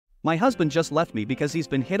My husband just left me because he's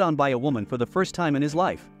been hit on by a woman for the first time in his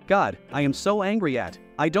life. God, I am so angry at.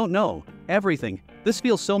 I don't know. Everything. This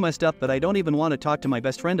feels so messed up that I don't even want to talk to my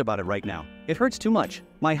best friend about it right now. It hurts too much.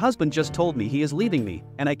 My husband just told me he is leaving me,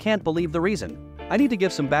 and I can't believe the reason. I need to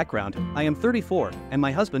give some background. I am 34, and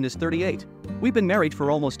my husband is 38. We've been married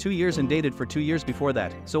for almost 2 years and dated for 2 years before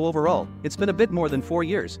that, so overall, it's been a bit more than 4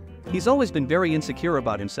 years. He's always been very insecure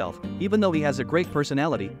about himself, even though he has a great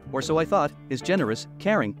personality, or so I thought, is generous,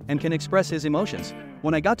 caring, and can express his emotions.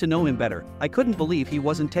 When I got to know him better, I couldn't believe he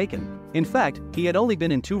wasn't taken. In fact, he had only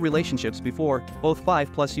been in 2 relationships before, both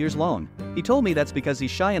 5+ years long. He told me that's because he's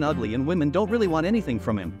shy and ugly and women don't really want anything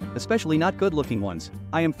from him, especially not good-looking ones.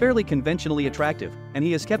 I am fairly conventionally attractive, and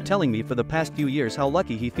he has kept telling me for the past few years how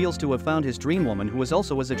lucky he feels to have found his dream woman who is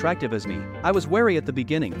also as attractive as me. I was wary at the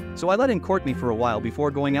beginning, so I let him court me for a while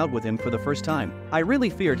before going out with him for the first time. I really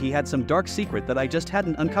feared he had some dark secret that I just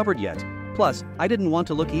hadn't uncovered yet. Plus, I didn't want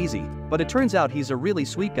to look easy, but it turns out he's a really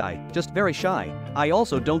sweet guy, just very shy. I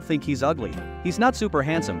also don't think he's ugly. He's not super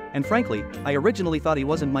handsome, and frankly, I originally thought he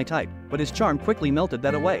wasn't my type, but his charm quickly melted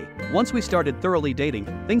that away. Once we started thoroughly dating,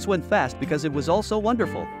 things went fast because it was all so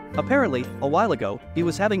wonderful. Apparently, a while ago, he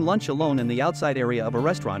was having lunch alone in the outside area of a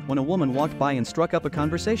restaurant when a woman walked by and struck up a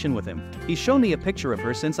conversation with him. He's shown me a picture of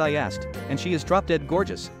her since I asked, and she is drop-dead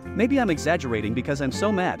gorgeous. Maybe I'm exaggerating because I'm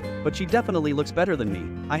so mad, but she definitely looks better than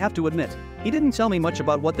me, I have to admit. He didn't tell me much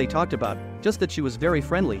about what they talked about, just that she was very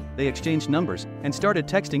friendly, they exchanged numbers, and started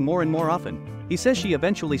texting more and more often. He says she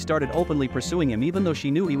eventually started openly pursuing him even though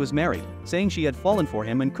she knew he was married, saying she had fallen for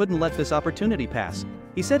him and couldn't let this opportunity pass.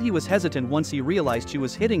 He said he was hesitant once he realized she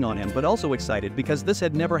was hitting on him but also excited because this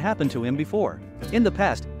had never happened to him before. In the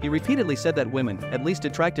past, he repeatedly said that women, at least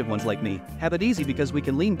attractive ones like me, have it easy because we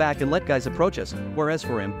can lean back and let guys approach us, whereas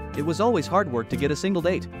for him, it was always hard work to get a single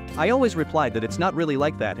date. I always replied that it's not really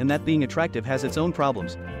like that and that being attractive has its own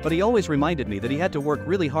problems, but he always reminded me that he had to work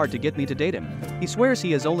really hard to get me to date him. He swears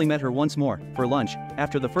he has only met her once more, for lunch,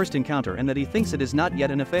 after the first encounter, and that he thinks it is not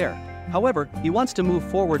yet an affair. However, he wants to move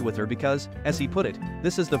forward with her because, as he put it,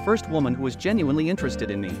 this is the first woman who is genuinely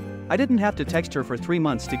interested in me. I didn't have to text her for 3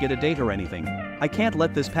 months to get a date or anything. I can't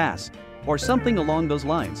let this pass. Or something along those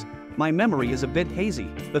lines. My memory is a bit hazy.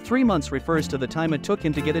 The 3 months refers to the time it took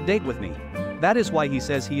him to get a date with me. That is why he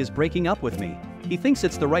says he is breaking up with me. He thinks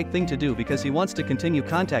it's the right thing to do because he wants to continue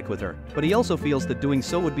contact with her, but he also feels that doing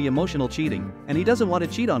so would be emotional cheating, and he doesn't want to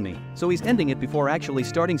cheat on me, so he's ending it before actually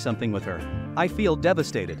starting something with her. I feel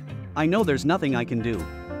devastated. I know there's nothing I can do.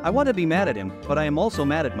 I want to be mad at him, but I am also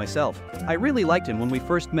mad at myself. I really liked him when we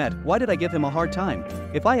first met, why did I give him a hard time?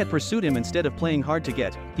 If I had pursued him instead of playing hard to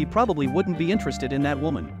get, he probably wouldn't be interested in that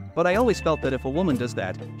woman. But I always felt that if a woman does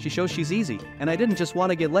that, she shows she's easy, and I didn't just want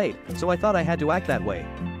to get laid, so I thought I had to act that way.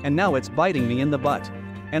 And now it's biting me in the butt.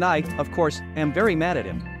 And I, of course, am very mad at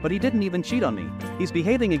him, but he didn't even cheat on me. He's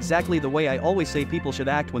behaving exactly the way I always say people should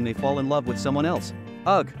act when they fall in love with someone else.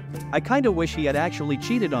 Ugh. I kinda wish he had actually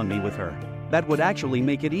cheated on me with her. That would actually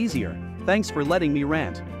make it easier. Thanks for letting me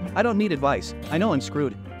rant. I don't need advice, I know I'm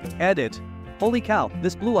screwed. Edit. Holy cow,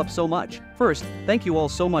 this blew up so much. First, thank you all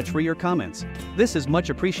so much for your comments. This is much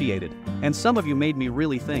appreciated, and some of you made me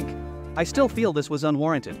really think. I still feel this was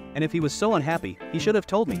unwarranted, and if he was so unhappy, he should have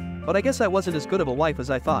told me, but I guess I wasn't as good of a wife as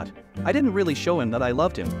I thought. I didn't really show him that I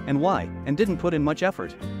loved him, and why, and didn't put in much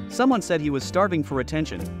effort. Someone said he was starving for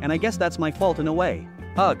attention, and I guess that's my fault in a way.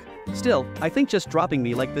 Ugh. Still, I think just dropping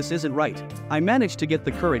me like this isn't right. I managed to get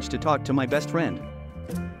the courage to talk to my best friend.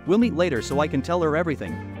 We'll meet later so I can tell her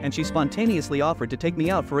everything, and she spontaneously offered to take me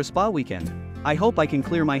out for a spa weekend. I hope I can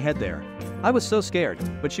clear my head there. I was so scared,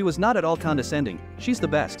 but she was not at all condescending, she's the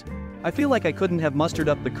best. I feel like I couldn't have mustered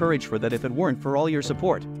up the courage for that if it weren't for all your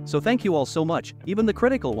support, so thank you all so much, even the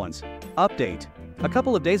critical ones. Update. A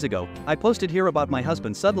couple of days ago, I posted here about my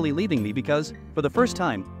husband suddenly leaving me because, for the first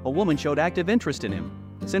time, a woman showed active interest in him.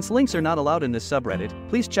 Since links are not allowed in this subreddit,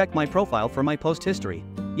 please check my profile for my post history.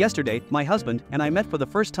 Yesterday, my husband and I met for the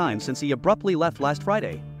first time since he abruptly left last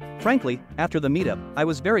Friday. Frankly, after the meetup, I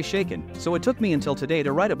was very shaken, so it took me until today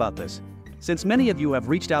to write about this. Since many of you have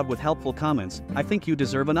reached out with helpful comments, I think you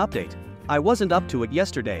deserve an update. I wasn't up to it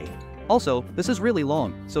yesterday. Also, this is really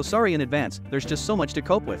long, so sorry in advance, there's just so much to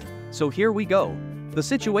cope with. So here we go. The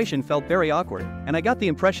situation felt very awkward, and I got the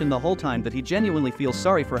impression the whole time that he genuinely feels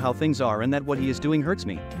sorry for how things are and that what he is doing hurts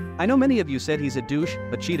me. I know many of you said he's a douche,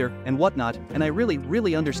 a cheater, and whatnot, and I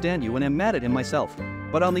really understand you and am mad at him myself.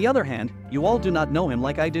 But on the other hand, you all do not know him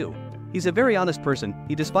like I do. He's a very honest person,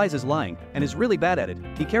 he despises lying, and is really bad at it.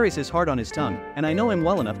 He carries his heart on his tongue, and I know him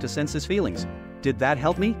well enough to sense his feelings. Did that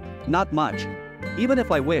help me? Not much. Even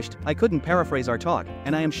if I wished, I couldn't paraphrase our talk,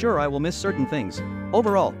 and I am sure I will miss certain things.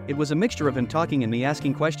 Overall, it was a mixture of him talking and me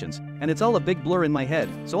asking questions, and it's all a big blur in my head,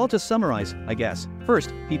 so I'll just summarize, I guess.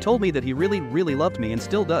 First, he told me that he really loved me and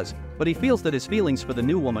still does, but he feels that his feelings for the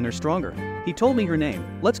new woman are stronger. He told me her name.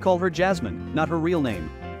 Let's call her Jasmine, not her real name.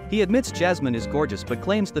 He admits Jasmine is gorgeous but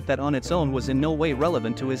claims that on its own was in no way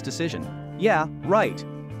relevant to his decision. Yeah, right.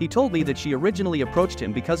 He told me that she originally approached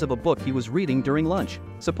him because of a book he was reading during lunch.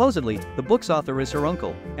 Supposedly, the book's author is her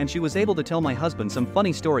uncle, and she was able to tell my husband some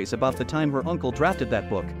funny stories about the time her uncle drafted that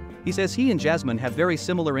book. He says he and Jasmine have very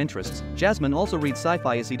similar interests. Jasmine also reads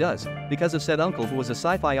sci-fi as he does, because of said uncle who was a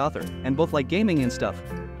sci-fi author, and both like gaming and stuff.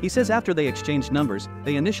 He says after they exchanged numbers,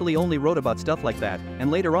 they initially only wrote about stuff like that, and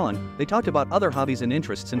later on, they talked about other hobbies and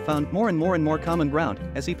interests and found more and more common ground,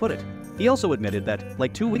 as he put it. He also admitted that,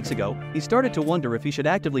 like 2 weeks ago, he started to wonder if he should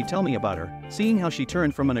actively tell me about her, seeing how she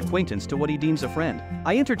turned from an acquaintance to what he deems a friend.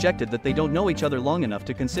 I interjected that they don't know each other long enough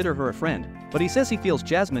to consider her a friend, but he says he feels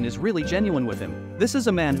Jasmine is really genuine with him. This is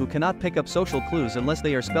a man who cannot pick up social clues unless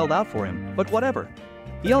they are spelled out for him, but whatever.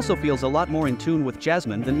 He also feels a lot more in tune with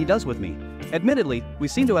Jasmine than he does with me. Admittedly, we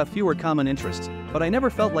seem to have fewer common interests, but I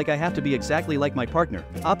never felt like I have to be exactly like my partner.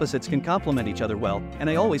 Opposites can complement each other well, and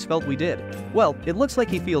I always felt we did. Well, it looks like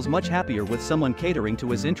he feels much happier with someone catering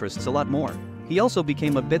to his interests a lot more. He also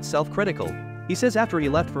became a bit self-critical. He says after he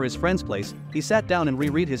left for his friend's place, he sat down and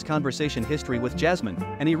reread his conversation history with Jasmine,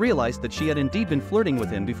 and he realized that she had indeed been flirting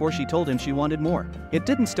with him before she told him she wanted more. It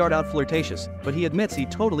didn't start out flirtatious, but he admits he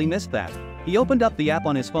totally missed that. He opened up the app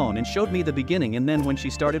on his phone and showed me the beginning and then when she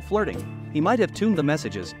started flirting. He might have tuned the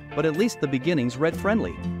messages, but at least the beginnings read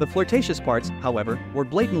friendly. The flirtatious parts, however, were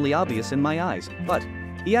blatantly obvious in my eyes, but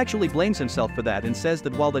he actually blames himself for that and says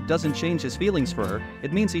that while that doesn't change his feelings for her,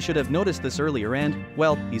 it means he should have noticed this earlier and,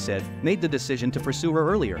 well, he said, made the decision to pursue her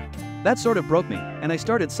earlier. That sort of broke me, and I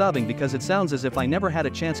started sobbing because it sounds as if I never had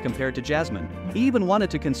a chance compared to Jasmine. He even wanted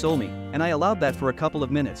to console me, and I allowed that for a couple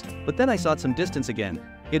of minutes, but then I sought some distance again.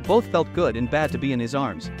 It both felt good and bad to be in his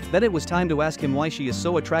arms. Then it was time to ask him why she is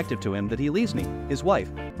so attractive to him that he leaves me, his wife,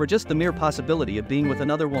 for just the mere possibility of being with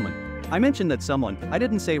another woman. I mentioned that someone, I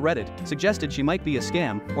didn't say Reddit, suggested she might be a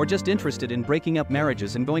scam or just interested in breaking up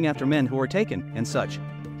marriages and going after men who are taken, and such.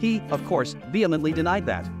 He, of course, vehemently denied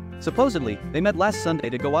that. Supposedly, they met last Sunday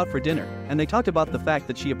to go out for dinner, and they talked about the fact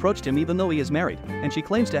that she approached him even though he is married, and she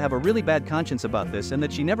claims to have a really bad conscience about this and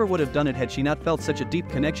that she never would have done it had she not felt such a deep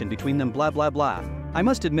connection between them blah blah blah. I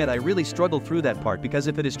must admit I really struggled through that part because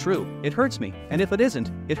if it is true, it hurts me, and if it isn't,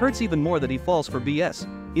 it hurts even more that he falls for BS.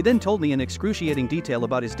 He then told me in excruciating detail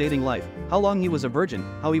about his dating life, how long he was a virgin,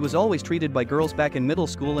 how he was always treated by girls back in middle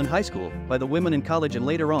school and high school, by the women in college and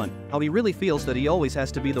later on, how he really feels that he always has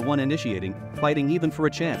to be the one initiating, fighting even for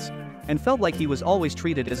a chance, and felt like he was always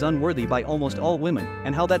treated as unworthy by almost all women,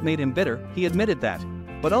 and how that made him bitter. He admitted that.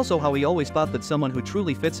 But also how he always thought that someone who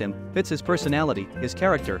truly fits him, fits his personality, his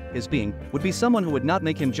character, his being, would be someone who would not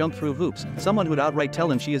make him jump through hoops, someone who'd outright tell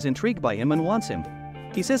him she is intrigued by him and wants him.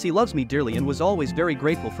 He says he loves me dearly and was always very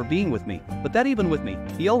grateful for being with me, but that even with me,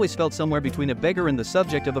 he always felt somewhere between a beggar and the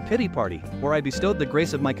subject of a pity party, where I bestowed the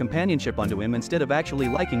grace of my companionship onto him instead of actually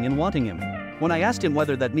liking and wanting him. When I asked him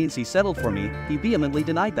whether that means he settled for me, he vehemently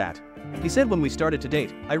denied that. He said when we started to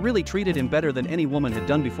date, I really treated him better than any woman had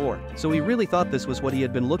done before, so he really thought this was what he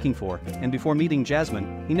had been looking for, and before meeting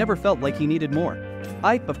Jasmine, he never felt like he needed more.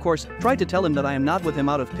 I, of course, tried to tell him that I am not with him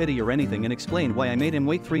out of pity or anything and explained why I made him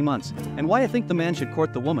wait 3 months, and why I think the man should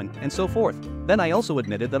court the woman, and so forth. Then I also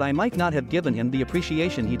admitted that I might not have given him the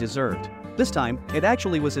appreciation he deserved. This time, it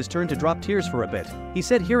actually was his turn to drop tears for a bit. He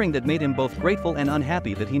said hearing that made him both grateful and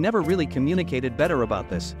unhappy that he never really communicated better about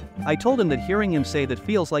this. I told him that hearing him say that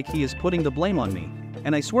feels like he is putting the blame on me.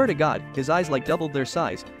 And I swear to God, his eyes like doubled their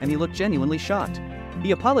size, and he looked genuinely shocked.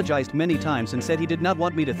 He apologized many times and said he did not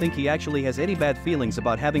want me to think he actually has any bad feelings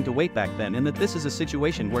about having to wait back then and that this is a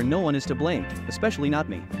situation where no one is to blame, especially not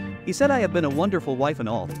me. He said I have been a wonderful wife and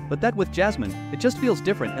all, but that with Jasmine, it just feels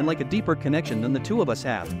different and like a deeper connection than the two of us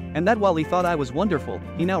have, and that while he thought I was wonderful,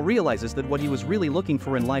 he now realizes that what he was really looking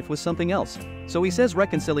for in life was something else. So he says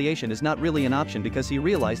reconciliation is not really an option because he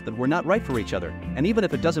realized that we're not right for each other, and even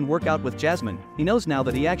if it doesn't work out with Jasmine, he knows now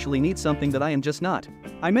that he actually needs something that I am just not.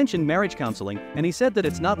 I mentioned marriage counseling, and he said that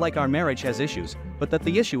it's not like our marriage has issues, but that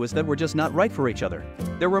the issue is that we're just not right for each other.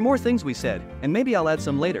 There were more things we said, and maybe I'll add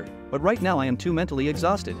some later, but right now I am too mentally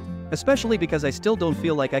exhausted. Especially because I still don't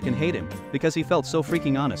feel like I can hate him, because he felt so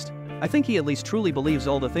freaking honest. I think he at least truly believes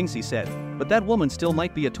all the things he said, but that woman still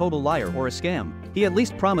might be a total liar or a scam. He at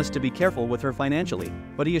least promised to be careful with her financially,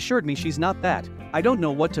 but he assured me she's not that. I don't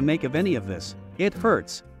know what to make of any of this. It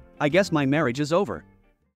hurts. I guess my marriage is over.